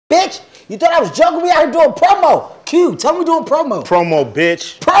bitch. You thought I was joking? We out here doing promo. Q, tell him we doing promo. Promo,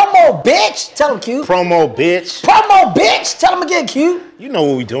 bitch. Promo, bitch. Tell him, Q. Promo, bitch. Promo, bitch. Tell him again, Q. You know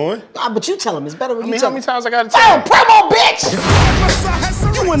what we doing. But you tell him. It's better when you how tell him. many times I gotta tell him? Promo,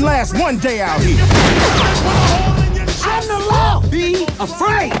 bitch. You wouldn't last one day out here. I'm the law. Be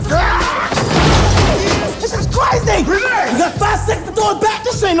afraid. This is crazy. Relax. You got 5 seconds to throw it back.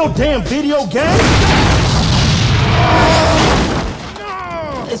 This ain't no damn video game.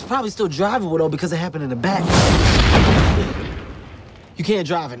 It's probably still drivable though because it happened in the back. You can't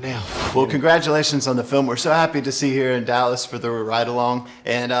drive it now. Well, congratulations on the film. We're so happy to see you here in Dallas for the ride along.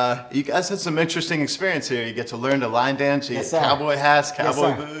 And you guys had some interesting experience here. You get to learn to line dance. You get cowboy hats,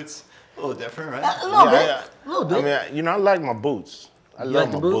 cowboy boots. A little different, right? A little bit. A little bit. I mean, I like my boots. I love like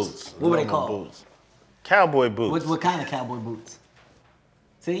my the boots? What were they called? Boots. Cowboy boots. What kind of cowboy boots?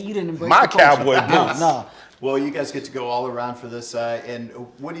 See, you didn't embrace my the culture. cowboy boots. No. Well, you guys get to go all around for this, and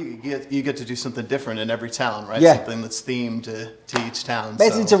what do you get? You get to do something different in every town, right? Yeah. Something that's themed to each town.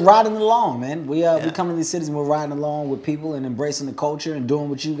 Basically, so. to riding along, man. We come to these cities and we're riding along with people and embracing the culture and doing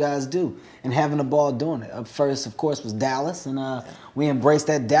what you guys do and having a ball doing it. Up first, of course, was Dallas, and we embraced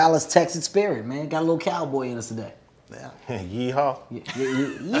that Dallas, Texas spirit, man. Got a little cowboy in us today. Yeah. Yeehaw.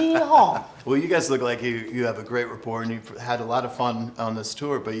 Yeehaw. Well, you guys look like you have a great rapport, and you've had a lot of fun on this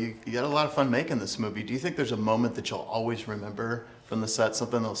tour, but you had a lot of fun making this movie. Do you think there's a moment that you'll always remember from the set,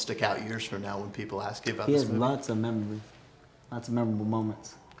 something that'll stick out years from now when people ask you about this movie? He has lots of memorable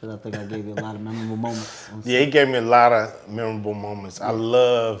moments, because I think I gave you a lot of memorable moments. Yeah, he gave me a lot of memorable moments. I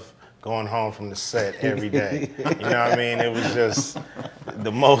love going home from the set every day. You know what I mean? It was just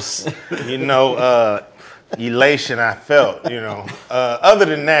the most, elation I felt, Other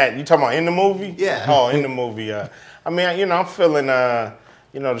than that, you talking about in the movie? Yeah. Oh, in the movie. I mean, I'm feeling, the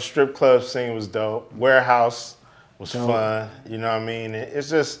strip club scene was dope. Warehouse was fun. You know what I mean? It's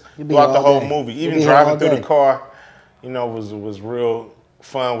just throughout the whole movie. Even driving through the car, was real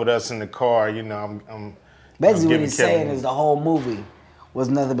fun with us in the car. I'm basically what he's saying is the whole movie was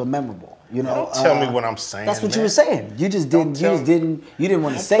nothing but memorable. Don't tell me what I'm saying. That's what you were saying. You just didn't. You didn't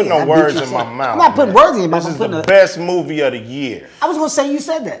want to say it. No words in my mouth. I'm not putting words in your mouth. This is the best movie of the year. I was gonna say you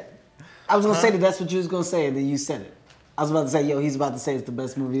said that. I was gonna say that's what you was gonna say, and then you said it. I was about to say, he's about to say it's the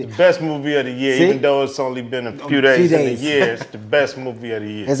best movie. The best movie of the year, See? Even though it's only been a few days in the year. It's the best movie of the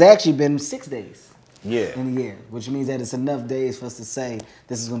year. It's actually been 6 days. Yeah. In the year, which means that it's enough days for us to say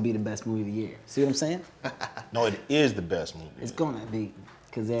this is gonna be the best movie of the year. See what I'm saying? No, it is the best movie. It's gonna be.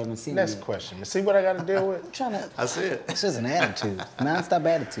 Because they haven't seen it Next yet. question. See what I got to deal with? I'm trying to. I see it. This is an attitude. Non-stop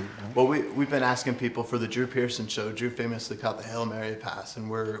attitude. Man. Well, we've been asking people for the Drew Pearson show. Drew famously caught the Hail Mary pass, and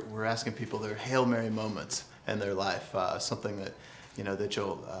we're asking people their Hail Mary moments in their life, something that that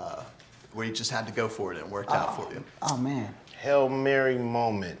you'll where you just had to go for it and it worked out for you. Oh man. Hail Mary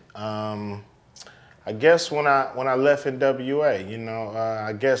moment. I guess when I left NWA,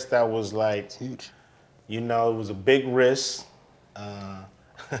 I guess that was like huge. It was a big risk.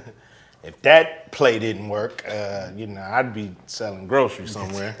 If that play didn't work, I'd be selling groceries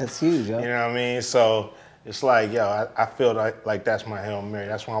somewhere. That's huge, yo. You know what I mean? So it's like, I feel like that's my Hail Mary.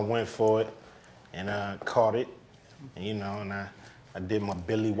 That's why I went for it and caught it. And, and I did my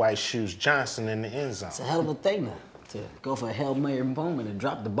Billy White Shoes Johnson in the end zone. It's a hell of a thing, though, to go for a Hail Mary moment and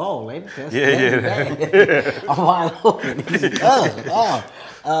drop the ball, lady. That's I'm wide open.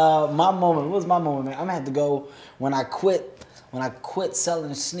 My moment. What was my moment, man? I'm gonna have to go when I quit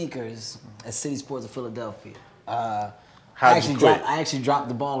selling sneakers at City Sports of Philadelphia. I actually dropped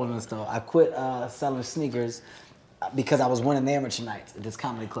the ball on this though. I quit selling sneakers because I was winning amateur nights at this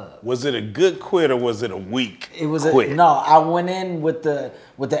comedy club. Was it a good quit or was it a weak quit? No, I went in with the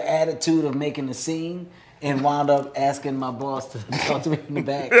attitude of making a scene and wound up asking my boss to talk to me in the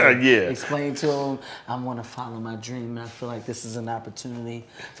back. Explain to him, I want to follow my dream, and I feel like this is an opportunity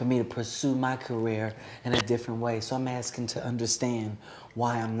for me to pursue my career in a different way. So I'm asking to understand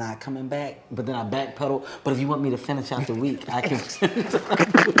why I'm not coming back. But then I backpedal. But if you want me to finish out the week, I can.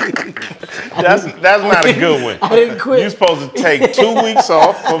 That's not a good one. I didn't quit. You're supposed to take 2 weeks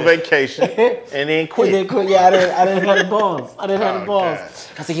off for vacation and then quit. Yeah, I didn't have the balls. I didn't have the balls. God.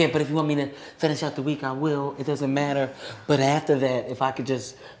 I said, yeah, but if you want me to finish out the week, I will. It doesn't matter. But after that, if I could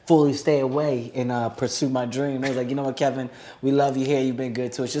just fully stay away and pursue my dream. They was like, you know what, Kevin, we love you here. You've been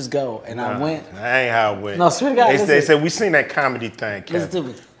good to us. Just go. And I went. That ain't how it went. No, swear to God. They said, we seen that comedy thing, Kevin. Listen to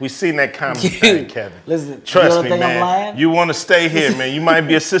me. We seen that comedy thing, Kevin. Listen, trust me, man. You want to stay here, man. You might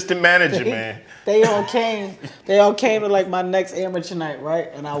be assistant manager, man. They all came to like my next amateur night, right?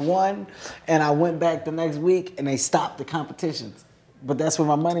 And I won, and I went back the next week, and they stopped the competitions. But that's where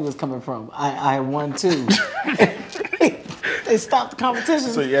my money was coming from. I won too. They stopped the competition.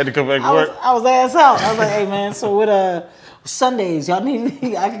 So you had to come back to work? I was ass out. I was like, hey, man, so with Sundays, y'all need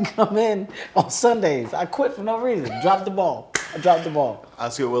me? I can come in on Sundays. I quit for no reason. Dropped the ball. I dropped the ball.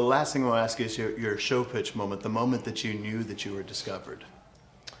 So, well, the last thing I want to ask you is your show pitch moment, the moment that you knew that you were discovered.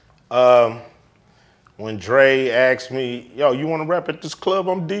 When Dre asked me, yo, you want to rap at this club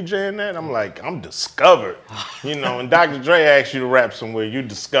I'm DJing at? I'm like, I'm discovered. You know, and Dr. Dre asks you to rap somewhere, you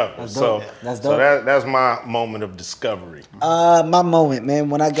discovered. That's dope. So, that's dope. So that's my moment of discovery. My moment, man,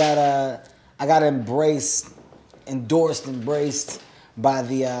 when I got embraced by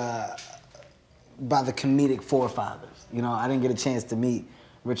the comedic forefathers. You know, I didn't get a chance to meet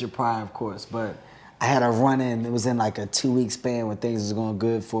Richard Pryor, of course, but I had a run-in. It was in like a 2-week span when things was going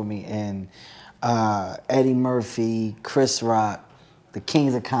good for me, and Eddie Murphy, Chris Rock, the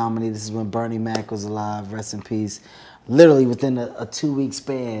kings of comedy. This is when Bernie Mac was alive, rest in peace. Literally within a 2-week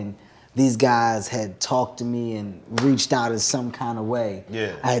span, these guys had talked to me and reached out in some kind of way.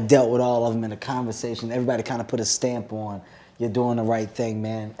 Yeah. I had dealt with all of them in a conversation. Everybody kind of put a stamp on, you're doing the right thing,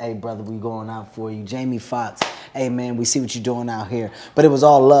 man. Hey, brother, we going out for you. Jamie Foxx, hey, man, we see what you're doing out here. But it was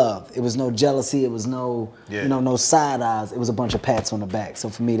all love. It was no jealousy. It was no, no side eyes. It was a bunch of pats on the back. So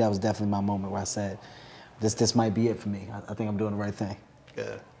for me, that was definitely my moment where I said, this might be it for me. I think I'm doing the right thing.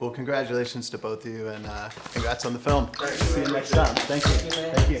 Good. Well, congratulations to both of you, and congrats on the film. See you next time. Thank you.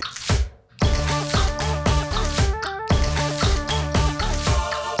 Thank you.